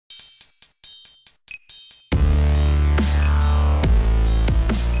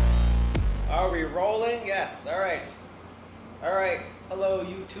rolling? Yes. All right. All right. Hello,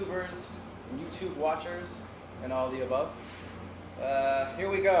 YouTubers and YouTube watchers and all the above. Here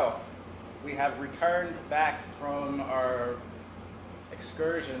we go. We have returned back from our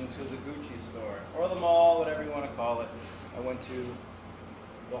excursion to the Gucci store, or the mall, whatever you want to call it. I went to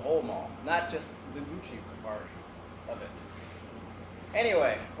the whole mall, not just the Gucci part of it.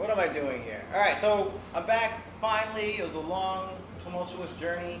 Anyway, what am I doing here? All right, so I'm back finally. It was a long, tumultuous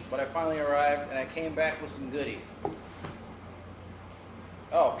journey, but I finally arrived, and I came back with some goodies.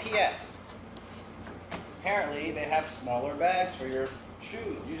 Oh, P.S. Apparently, they have smaller bags for your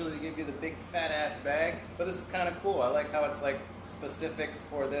shoes. Usually, they give you the big fat-ass bag, but this is kind of cool. I like how it's like specific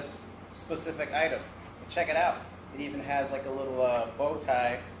for this specific item. Check it out. It even has like a little bow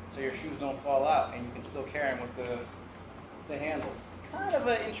tie, so your shoes don't fall out, and you can still carry them with the handles. Kind of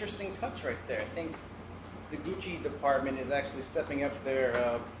an interesting touch right there. I think the Gucci department is actually stepping up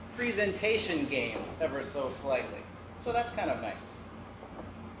their presentation game ever so slightly. So that's kind of nice.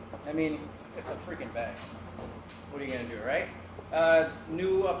 I mean, it's a freaking bag. What are you gonna do, right?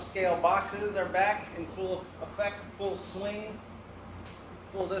 New upscale boxes are back in full effect, full swing,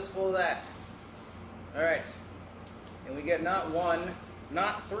 full this, full that. All right, and we get not one,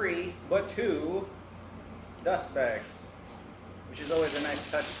 not three, but two dust bags, which is always a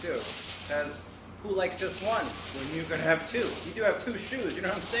nice touch too, because who likes just one when you're gonna have two? You do have two shoes, you know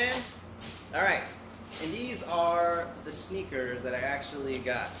what I'm saying? All right, and these are the sneakers that I actually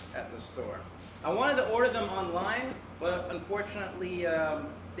got at the store. I wanted to order them online, but unfortunately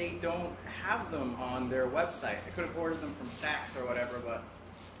they don't have them on their website. I could have ordered them from Saks or whatever, but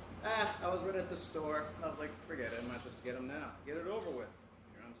I was right at the store. I was like, forget it, am I supposed to get them now? Get it over with,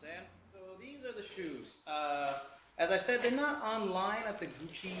 you know what I'm saying? So these are the shoes. As I said, they're not online at the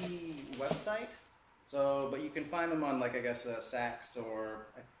Gucci website, but you can find them on, like, I guess Saks or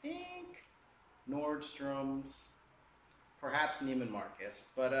I think Nordstrom's, perhaps Neiman Marcus.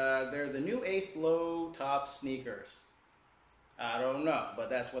 But they're the new Ace low top sneakers. I don't know, but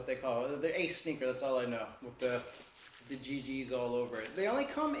that's what they call it. They're Ace sneaker, that's all I know, with the GGs all over it. They only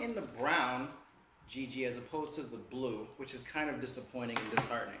come in the brown GG as opposed to the blue, which is kind of disappointing and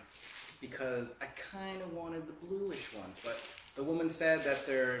disheartening, because I kind of wanted the bluish ones, but the woman said that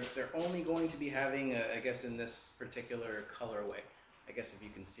they're only going to be having, I guess, in this particular colorway. I guess if you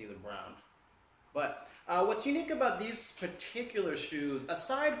can see the brown. But what's unique about these particular shoes,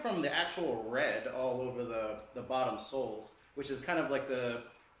 aside from the actual red all over the bottom soles, which is kind of like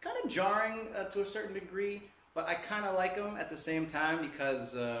kind of jarring to a certain degree, but I kind of like them at the same time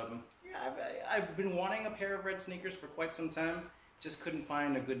because I've been wanting a pair of red sneakers for quite some time. Just couldn't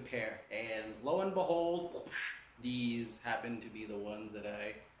find a good pair, and lo and behold, whoosh, these happen to be the ones that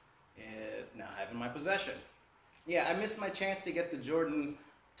I now have in my possession. Yeah, I missed my chance to get the Jordan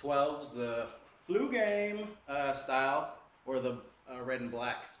 12s, the flu game style, or the red and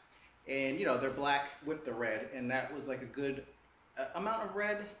black. And you know, they're black with the red, and that was like a good amount of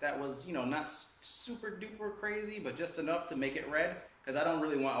red that was, you know, not super duper crazy, but just enough to make it red, because I don't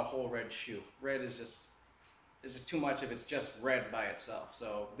really want a whole red shoe. Red is just too much if it's just red by itself.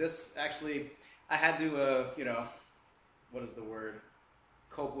 So this actually, I had to, you know, what is the word?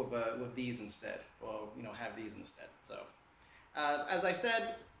 Cope with these instead. Well, you know, have these instead. So, as I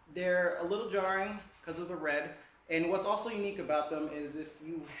said, they're a little jarring because of the red. And what's also unique about them is if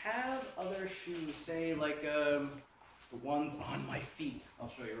you have other shoes, say like the ones on my feet. I'll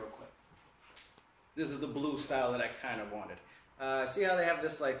show you real quick. This is the blue style that I kind of wanted. See how they have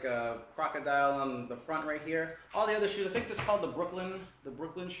this like crocodile on the front right here? All the other shoes, I think this is called the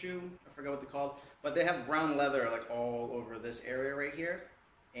Brooklyn shoe. I forgot what they're called. But they have brown leather like all over this area right here.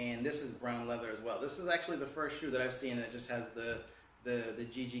 And this is brown leather as well. This is actually the first shoe that I've seen that just has the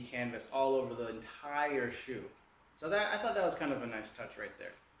GG canvas all over the entire shoe. So that, I thought that was kind of a nice touch right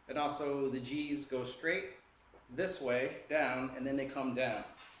there. And also the G's go straight this way down, and then they come down,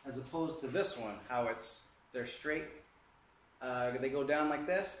 as opposed to this one, how they're straight. They go down like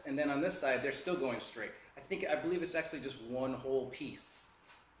this, and then on this side they're still going straight. I believe it's actually just one whole piece.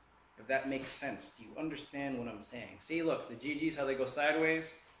 If that makes sense, do you understand what I'm saying? See, look, the GGs, how they go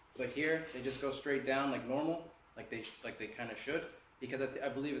sideways, but here they just go straight down like normal, like they kind of should, because I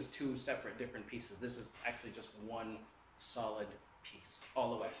believe it's two separate different pieces. This is actually just one solid piece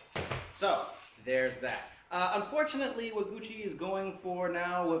all the way. So there's that. Unfortunately, what Gucci is going for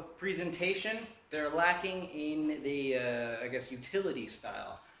now with presentation, they're lacking in the, I guess, utility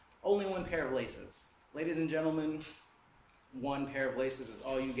style. Only one pair of laces. Ladies and gentlemen, one pair of laces is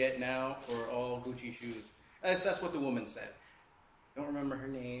all you get now for all Gucci shoes. That's what the woman said. Don't remember her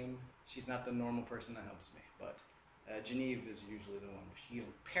name. She's not the normal person that helps me, but Geneve is usually the one. She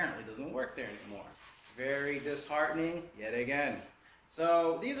apparently doesn't work there anymore. Very disheartening yet again.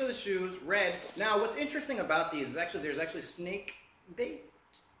 So these are the shoes, red. Now what's interesting about these is there's actually snake. They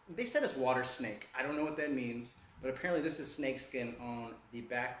said it's water snake. I don't know what that means, but apparently this is snake skin on the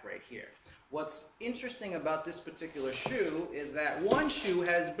back right here. What's interesting about this particular shoe is that one shoe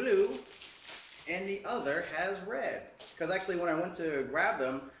has blue and the other has red. Because actually when I went to grab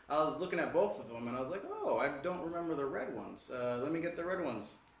them, I was looking at both of them and I was like, oh, I don't remember the red ones. Let me get the red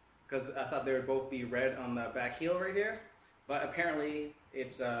ones. Because I thought they would both be red on the back heel right here. But apparently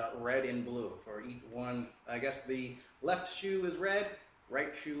it's red and blue for each one. I guess the left shoe is red,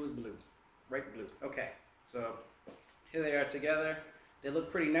 right shoe is blue. Right blue. Okay, so here they are together. They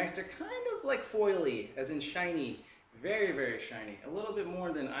look pretty nice. They're kind of like foily, as in shiny. Very, very shiny. A little bit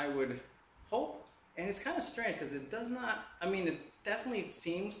more than I would hope. And it's kind of strange because it does not, I mean, it definitely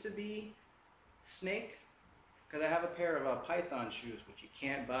seems to be snake. Because I have a pair of python shoes, which you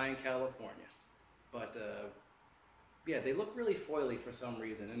can't buy in California. But yeah, they look really foily for some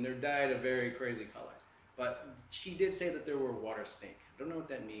reason. And they're dyed a very crazy color. But she did say that they were water snake. I don't know what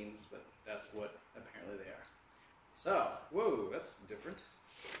that means, but that's what apparently they are. So, whoa, that's different.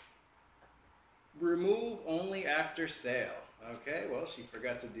 Remove only after sale. Okay, well, she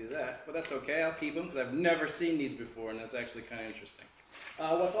forgot to do that, but that's okay. I'll keep them because I've never seen these before, and that's actually kind of interesting.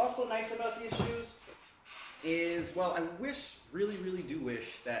 What's also nice about these shoes is, well, I wish, really do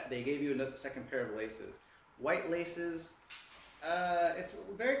wish that they gave you a second pair of laces. White laces, it's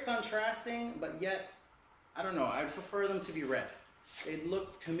very contrasting, but yet, I don't know, I prefer them to be red. They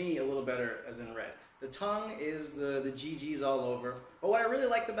look, to me, a little better as in red. The tongue is the GGs all over. But what I really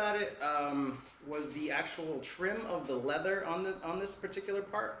liked about it was the actual trim of the leather on this particular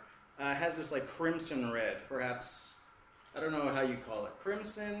part. It has this like crimson red, perhaps, I don't know how you call it.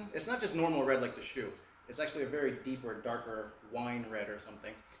 Crimson, it's not just normal red like the shoe. It's actually a very deeper, darker wine red or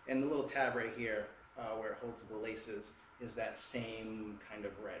something. And the little tab right here where it holds the laces is that same kind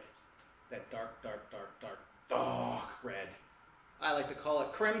of red. That dark red. I like to call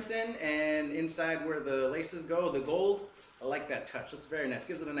it crimson, and inside where the laces go, the gold, I like that touch. Looks very nice.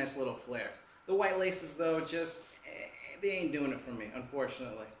 Gives it a nice little flair. The white laces, though, just, they ain't doing it for me,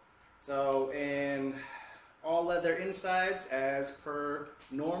 unfortunately. So, in all leather insides, as per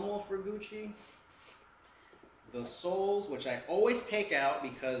normal for Gucci. The soles, which I always take out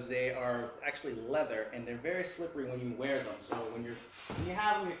because they are actually leather and they're very slippery when you wear them. So when you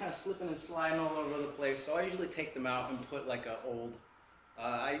have them, you're kind of slipping and sliding all over the place. So I usually take them out and put like a old,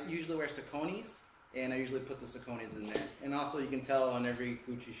 I usually wear Sauconys, and I usually put the Sauconys in there. And also you can tell on every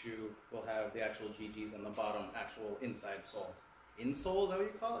Gucci shoe will have the actual GGs on the bottom, actual inside sole. Insole, is that what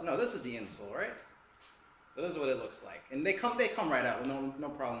you call it? No, this is the insole, right? So this is what it looks like. And they come right out with no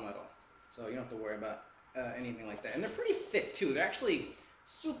problem at all. So you don't have to worry about anything like that. And they're pretty thick too. They're actually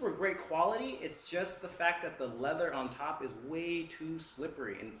super great quality. It's just the fact that the leather on top is way too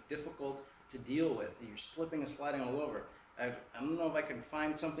slippery and it's difficult to deal with. You're slipping and sliding all over. I don't know if I can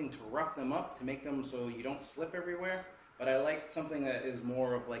find something to rough them up to make them so you don't slip everywhere, but I like something that is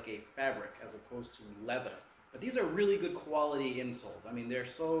more of like a fabric as opposed to leather. But these are really good quality insoles. I mean, they're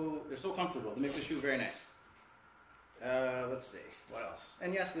so comfortable. They make the shoe very nice. Let's see, what else?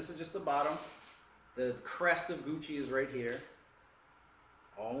 And yes, this is just the bottom. The crest of Gucci is right here,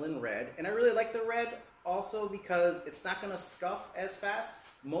 all in red. And I really like the red also because it's not going to scuff as fast.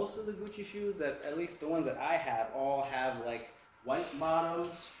 Most of the Gucci shoes, that at least the ones that I have, all have like white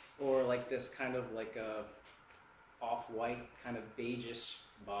bottoms or like this kind of like a off-white kind of beigeish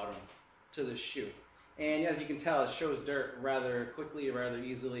bottom to the shoe. And as you can tell, it shows dirt rather quickly, rather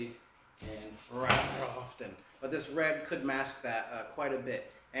easily, and rather often. But this red could mask that quite a bit.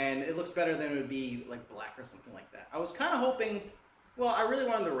 And it looks better than it would be like black or something like that. I was kind of hoping, well, I really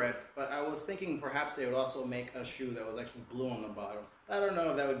wanted the red, but I was thinking perhaps they would also make a shoe that was actually blue on the bottom. I don't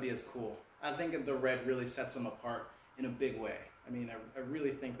know if that would be as cool. I think the red really sets them apart in a big way. I mean, I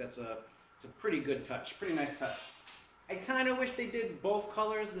really think it's a pretty good touch, pretty nice touch. I kind of wish they did both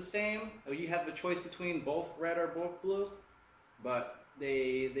colors the same. You have the choice between both red or both blue, but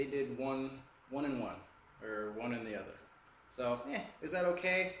they did one and one, or one and the other. So, is that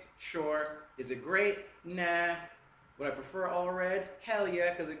okay? Sure. Is it great? Nah. Would I prefer all red? Hell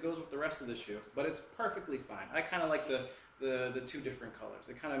yeah, because it goes with the rest of the shoe. But it's perfectly fine. I kind of like the two different colors.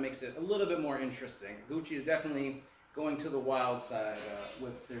 It kind of makes it a little bit more interesting. Gucci is definitely going to the wild side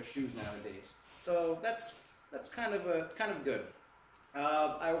with their shoes nowadays. So that's kind of good.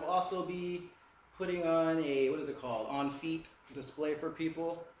 I will also be putting on a, what is it called, on feet display for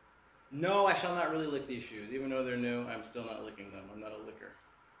people. No, I shall not really lick these shoes. Even though they're new, I'm still not licking them. I'm not a licker.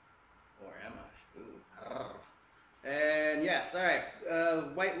 Or am I? Ooh. And yes, all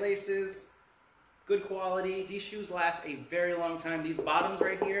right, white laces, good quality. These shoes last a very long time. These bottoms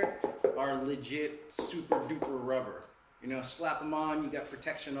right here are legit super duper rubber. You know, slap them on, you got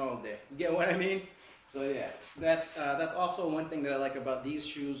protection all day. You get what I mean? So yeah, that's also one thing that I like about these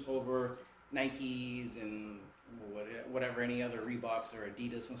shoes over Nikes and whatever any other Reeboks or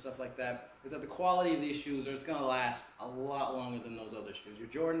Adidas and stuff like that, is that the quality of these shoes are just gonna last a lot longer than those other shoes. Your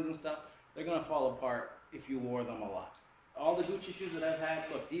Jordans and stuff, they're gonna fall apart if you wore them a lot. All the Gucci shoes that I've had,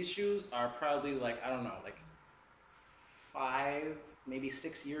 look, these shoes are probably like, I don't know, like 5, maybe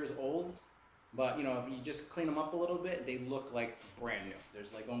 6 years old. But you know, if you just clean them up a little bit, they look like brand new.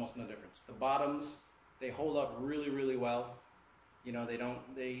 There's like almost no difference. The bottoms, they hold up really, really well. You know,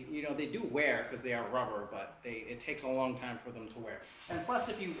 they do wear because they are rubber, but it takes a long time for them to wear. And plus,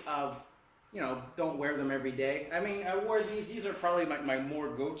 if you, you know, don't wear them every day. I mean, I wore these. These are probably my more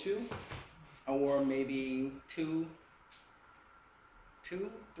go-to. I wore maybe 2,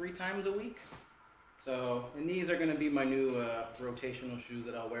 3 times a week. So, and these are going to be my new rotational shoes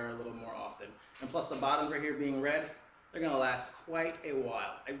that I'll wear a little more often. And plus the bottoms right here being red, they're going to last quite a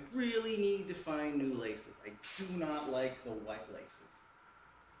while. I really need to find new laces. I do not like the white laces.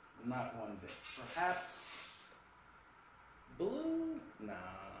 Not one bit. Perhaps blue? Nah,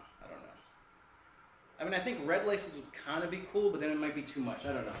 I don't know. I mean, I think red laces would kind of be cool, but then it might be too much.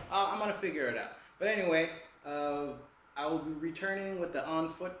 I don't know. I'm going to figure it out. But anyway, I will be returning with the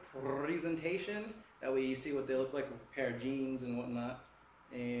on-foot presentation. That way you see what they look like with a pair of jeans and whatnot.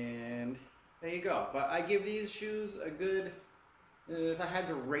 And there you go. But I give these shoes a good, if I had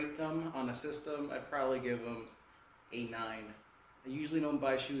to rate them on a system, I'd probably give them a 9. I usually don't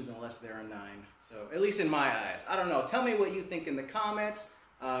buy shoes unless they're a 9. So, at least in my eyes. I don't know. Tell me what you think in the comments.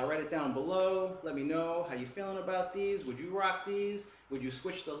 Write it down below. Let me know how you feeling about these. Would you rock these? Would you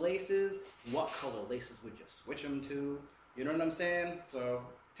switch the laces? What color laces would you switch them to? You know what I'm saying? So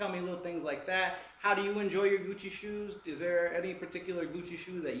tell me little things like that. How do you enjoy your Gucci shoes? Is there any particular Gucci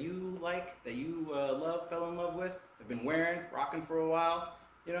shoe that you like, that you love, fell in love with, have been wearing, rocking for a while?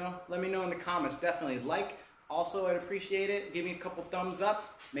 You know, let me know in the comments. Definitely like. Also, I'd appreciate it. Give me a couple thumbs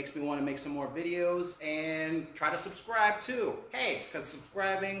up. Makes me want to make some more videos, and try to subscribe too. Hey, because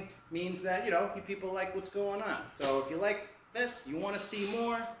subscribing means that, you know, you people like what's going on. So if you like this, you want to see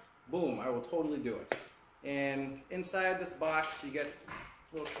more, boom, I will totally do it. And inside this box, you get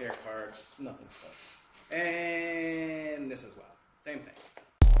little care cards, nothing stuff. And this as well, same thing.